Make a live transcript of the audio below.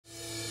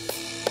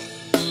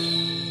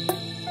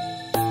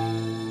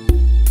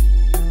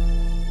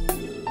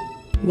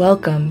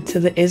Welcome to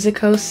the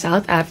Iziko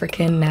South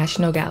African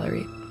National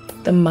Gallery,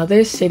 the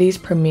mother city's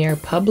premier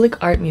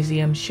public art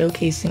museum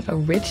showcasing a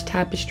rich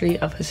tapestry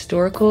of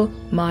historical,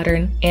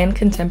 modern, and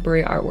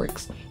contemporary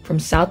artworks from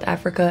South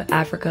Africa,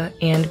 Africa,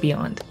 and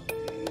beyond.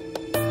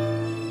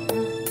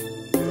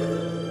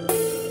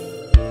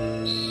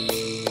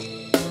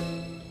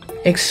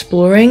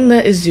 Exploring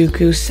the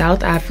Iziko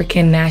South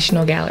African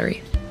National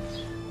Gallery.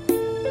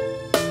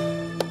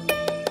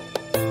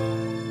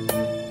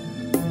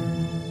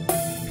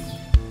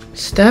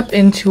 Step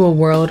into a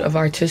world of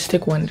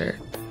artistic wonder,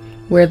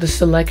 where the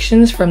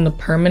selections from the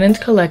permanent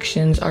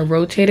collections are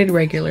rotated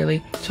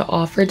regularly to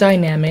offer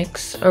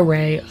dynamics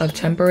array of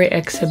temporary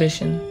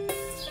exhibition.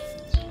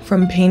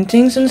 From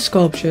paintings and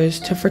sculptures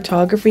to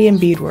photography and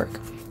beadwork,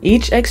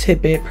 each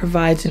exhibit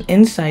provides an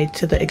insight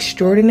to the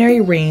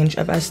extraordinary range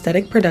of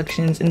aesthetic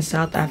productions in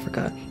South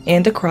Africa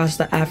and across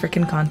the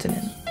African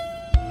continent.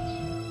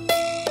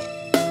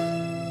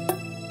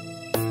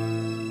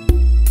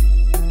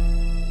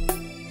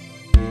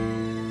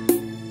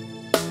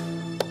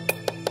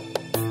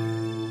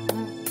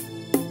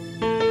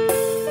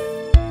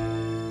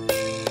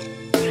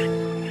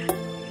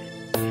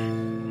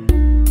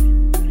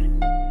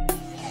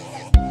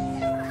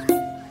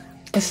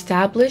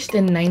 Established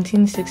in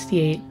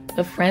 1968,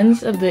 the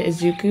Friends of the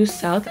Iziko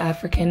South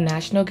African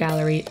National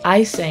Gallery,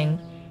 ISANG,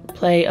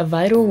 play a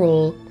vital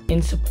role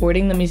in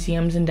supporting the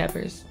museum's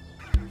endeavors.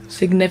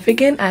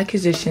 Significant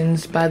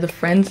acquisitions by the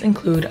Friends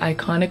include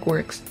iconic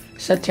works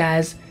such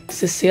as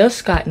Cecile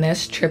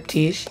Scottness'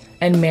 Triptych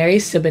and Mary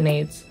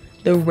Siboney's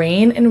The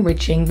Rain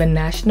enriching the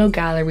National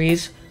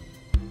Gallery's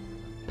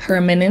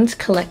permanent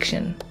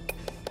collection.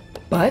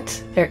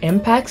 But their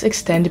impacts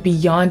extend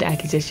beyond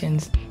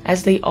acquisitions,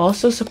 as they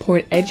also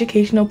support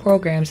educational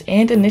programs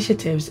and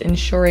initiatives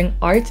ensuring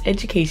arts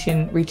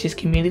education reaches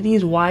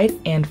communities wide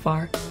and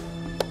far.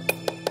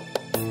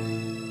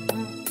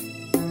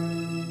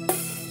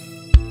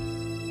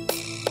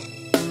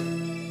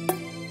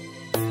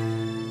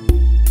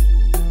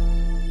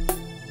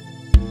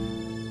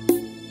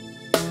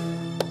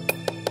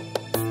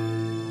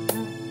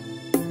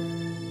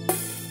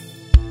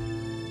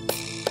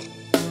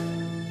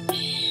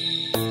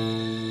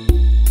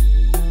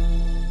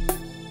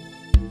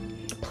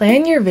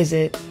 Plan your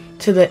visit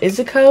to the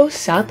Iziko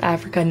South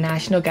Africa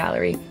National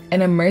Gallery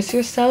and immerse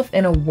yourself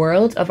in a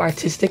world of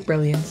artistic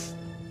brilliance.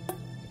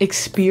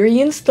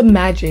 Experience the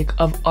magic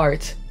of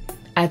art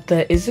at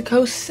the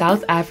Iziko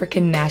South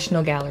African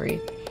National Gallery,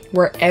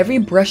 where every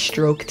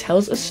brushstroke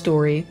tells a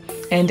story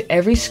and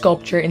every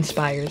sculpture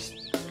inspires.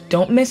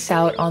 Don't miss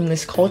out on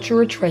this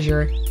cultural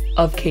treasure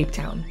of Cape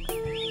Town.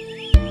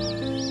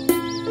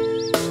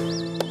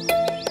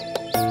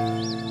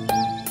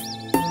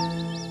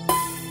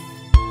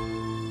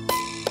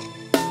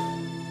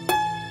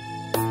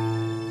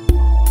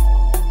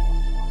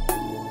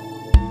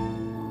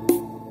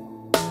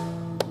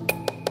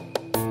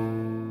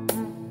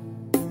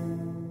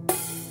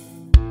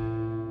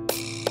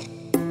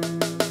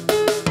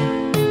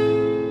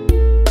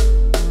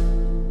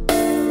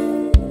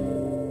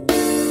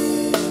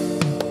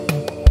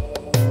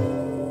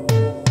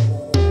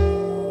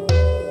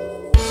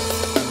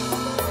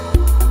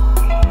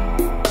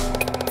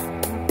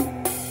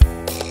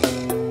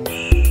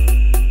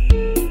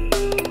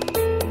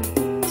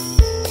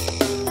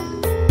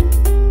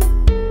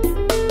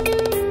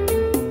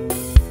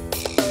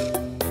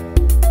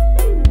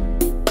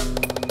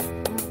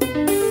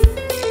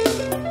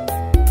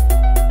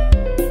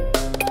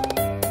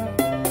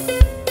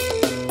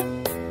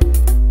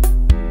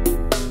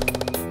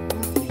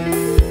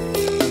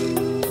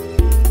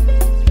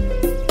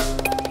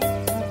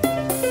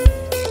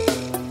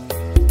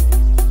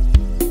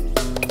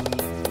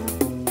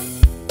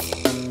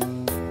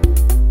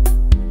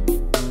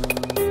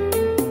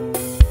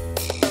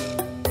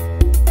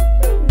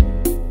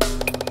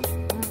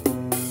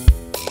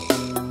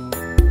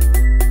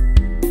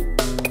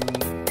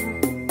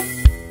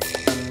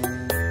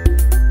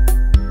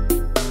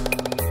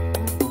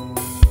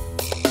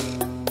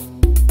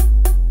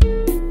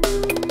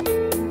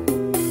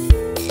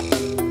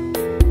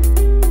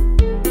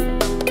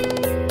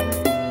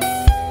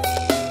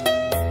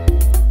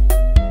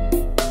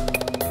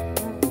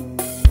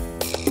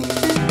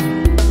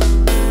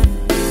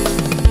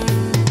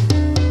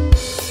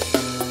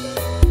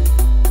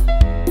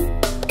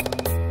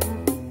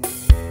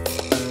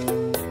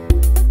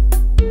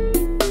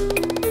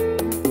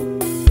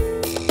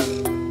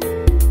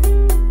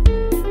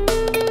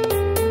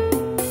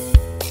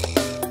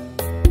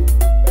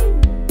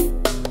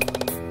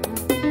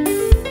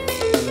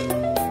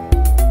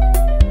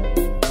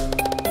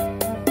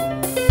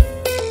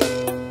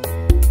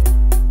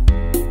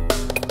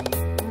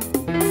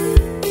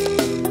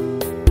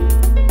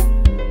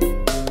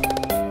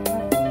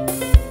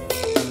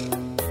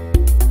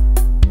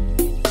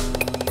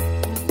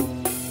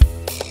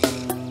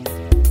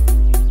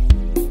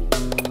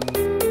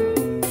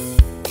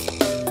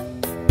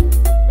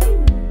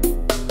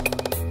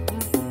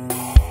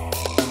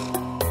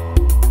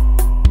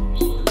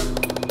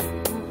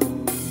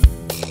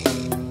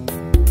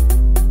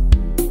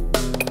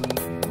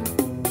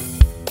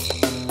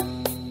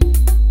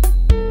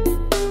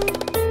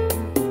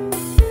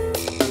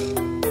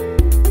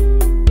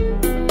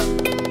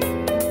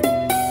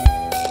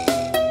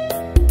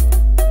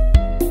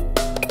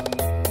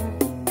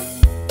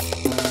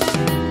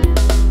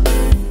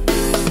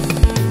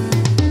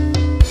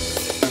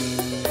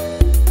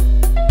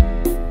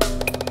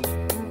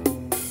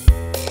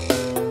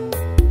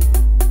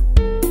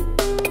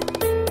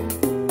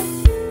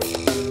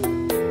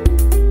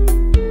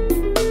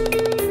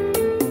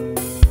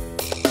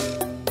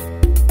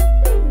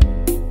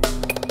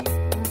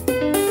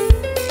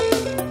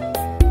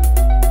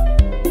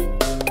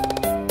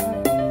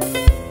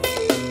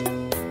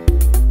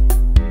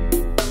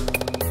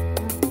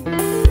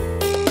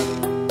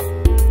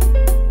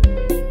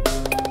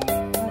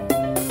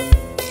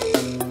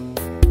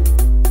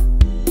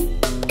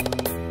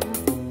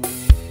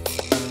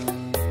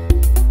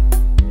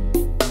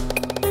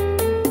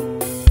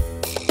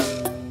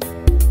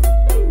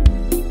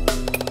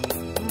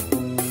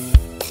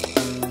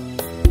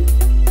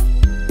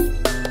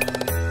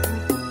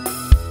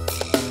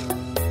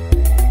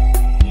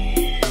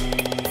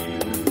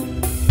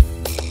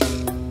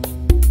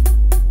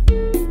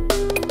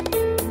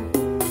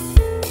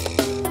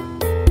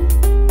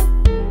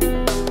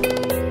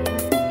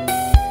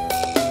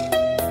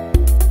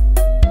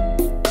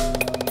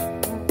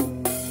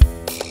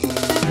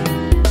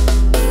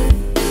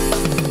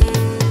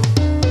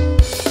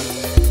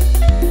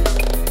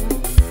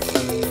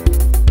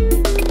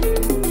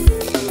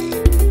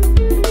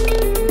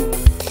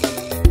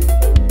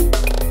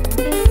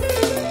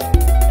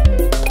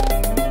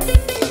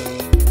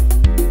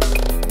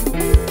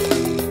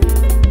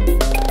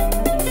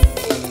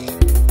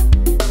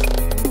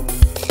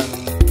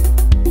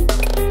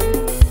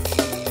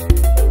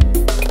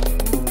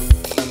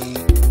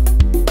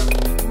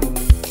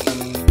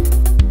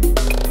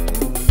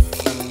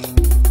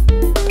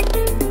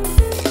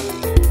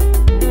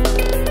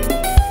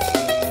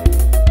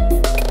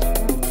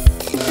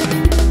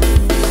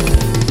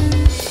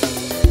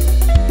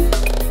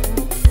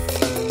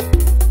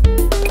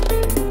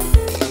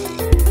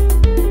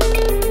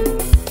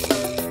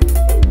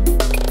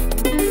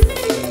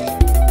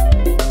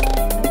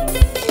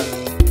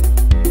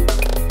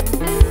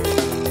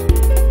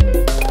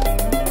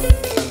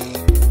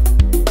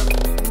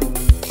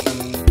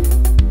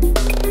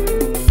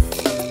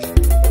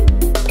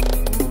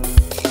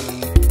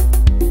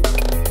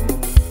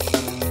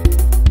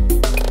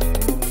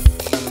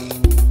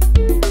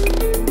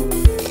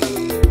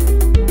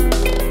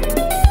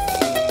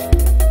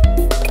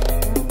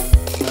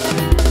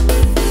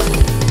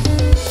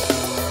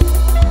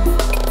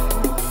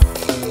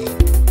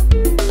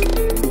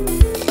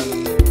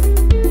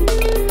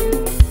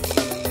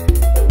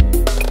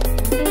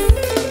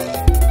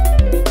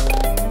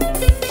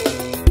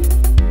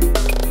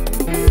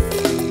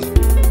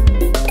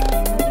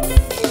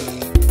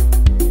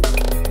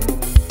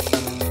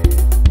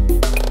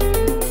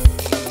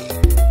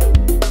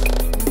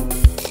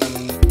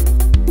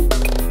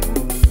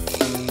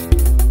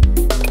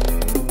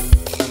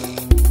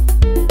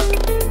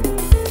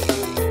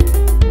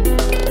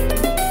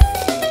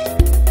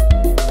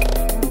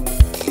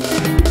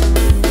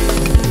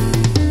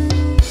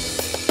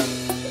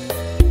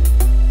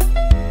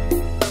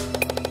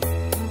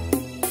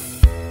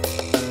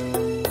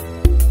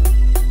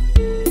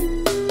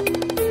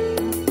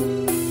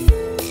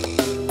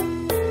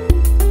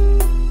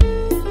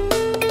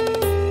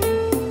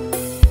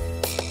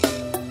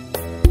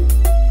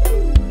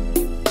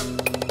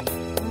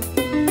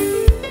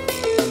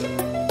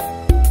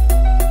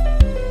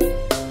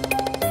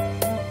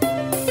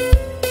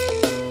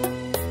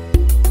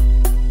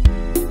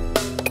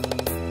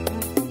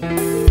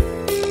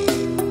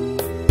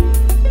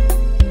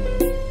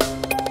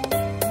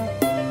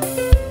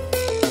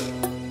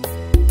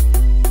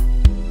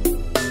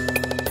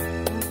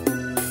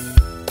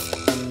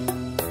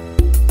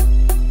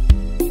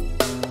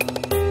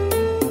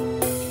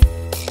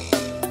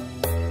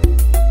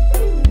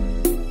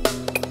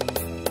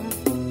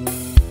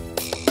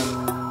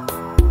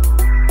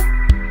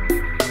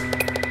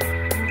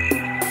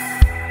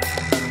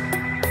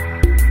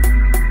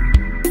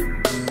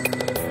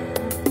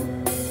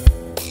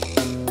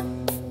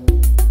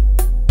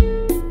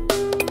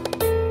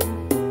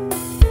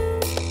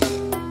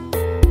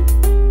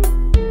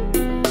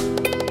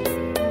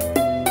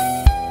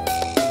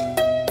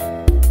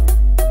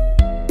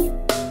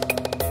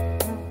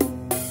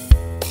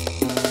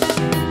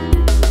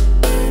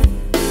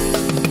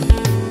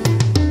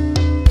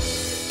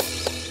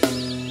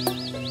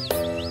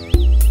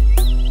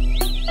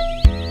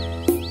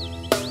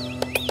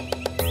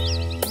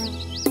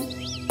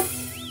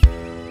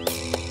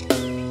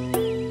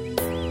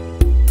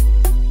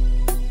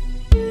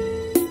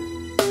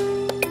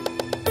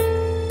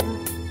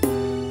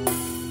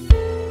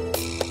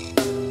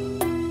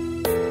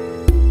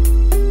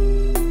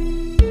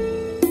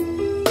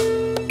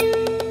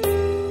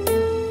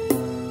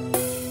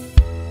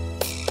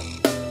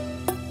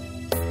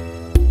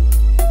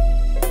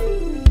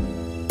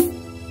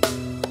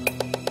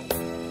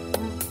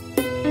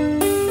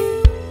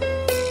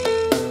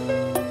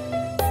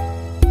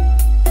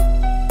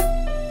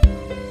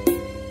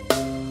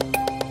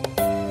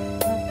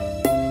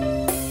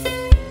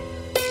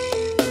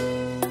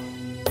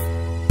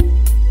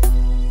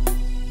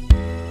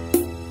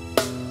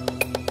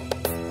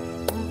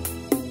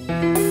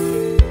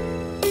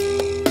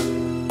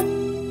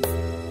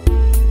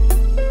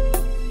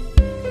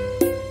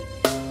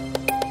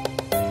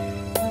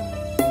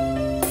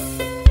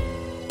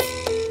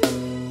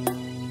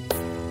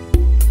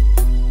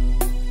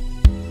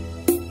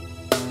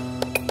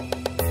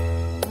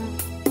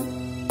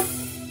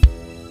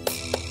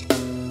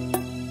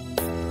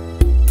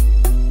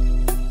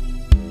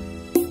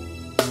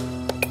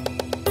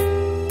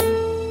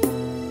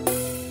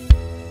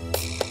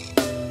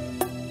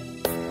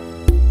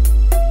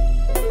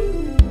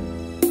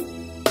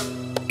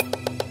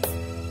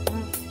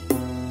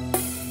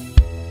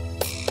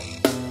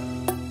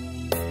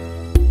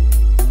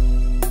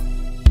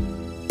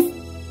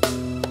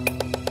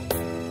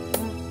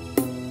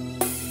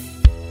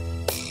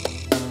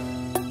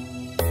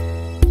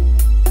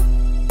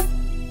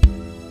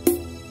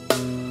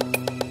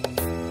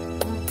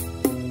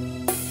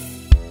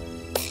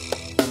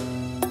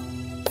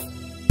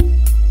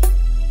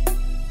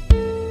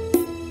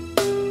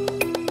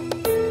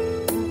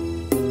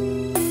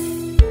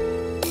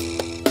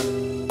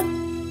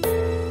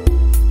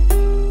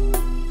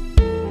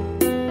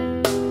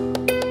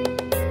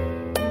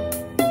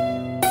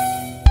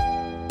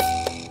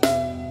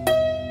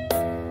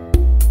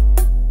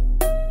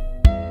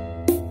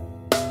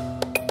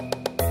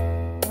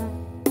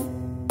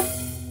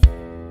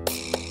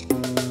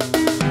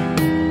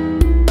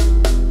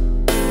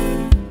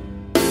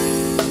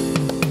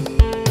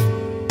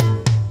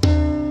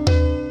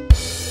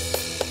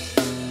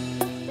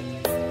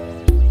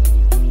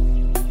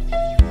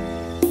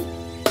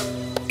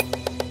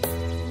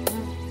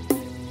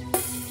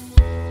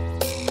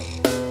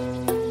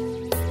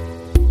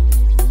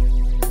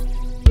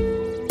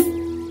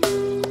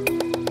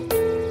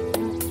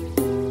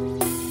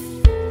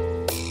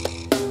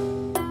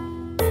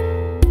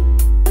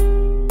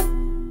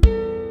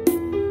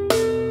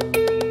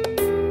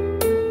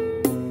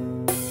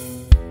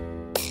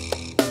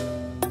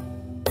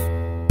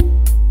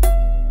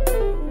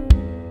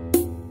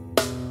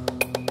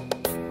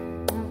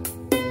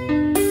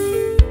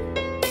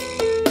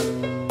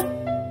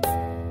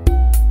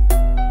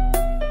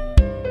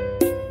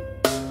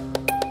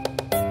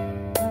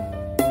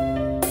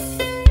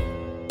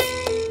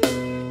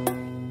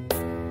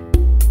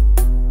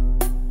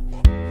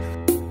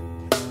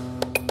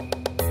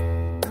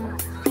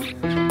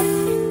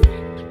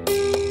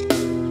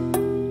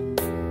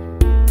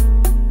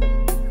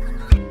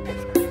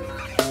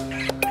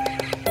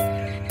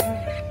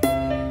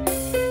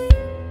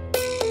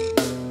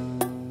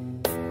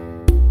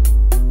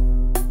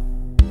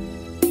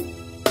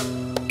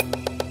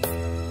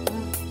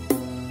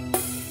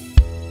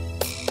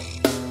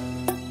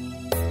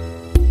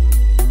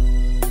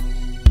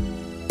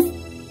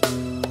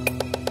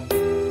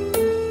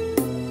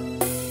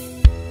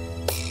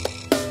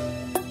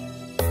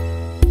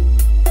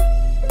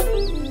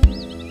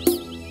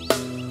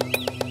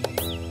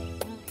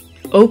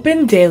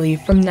 Open daily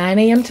from 9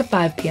 a.m. to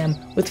 5 p.m.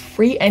 with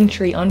free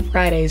entry on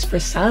Fridays for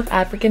South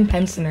African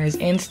pensioners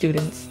and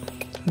students.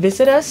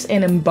 Visit us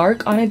and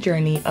embark on a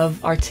journey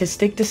of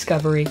artistic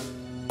discovery.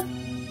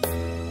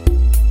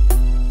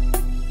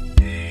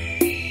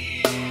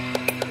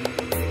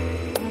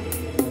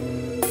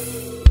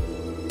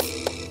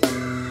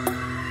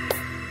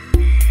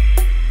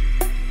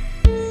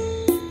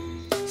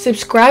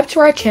 Subscribe to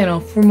our channel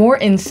for more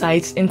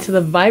insights into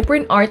the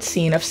vibrant art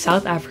scene of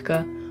South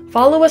Africa.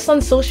 Follow us on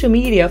social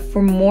media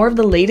for more of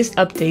the latest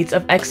updates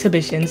of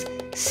exhibitions.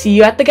 See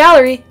you at the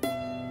gallery!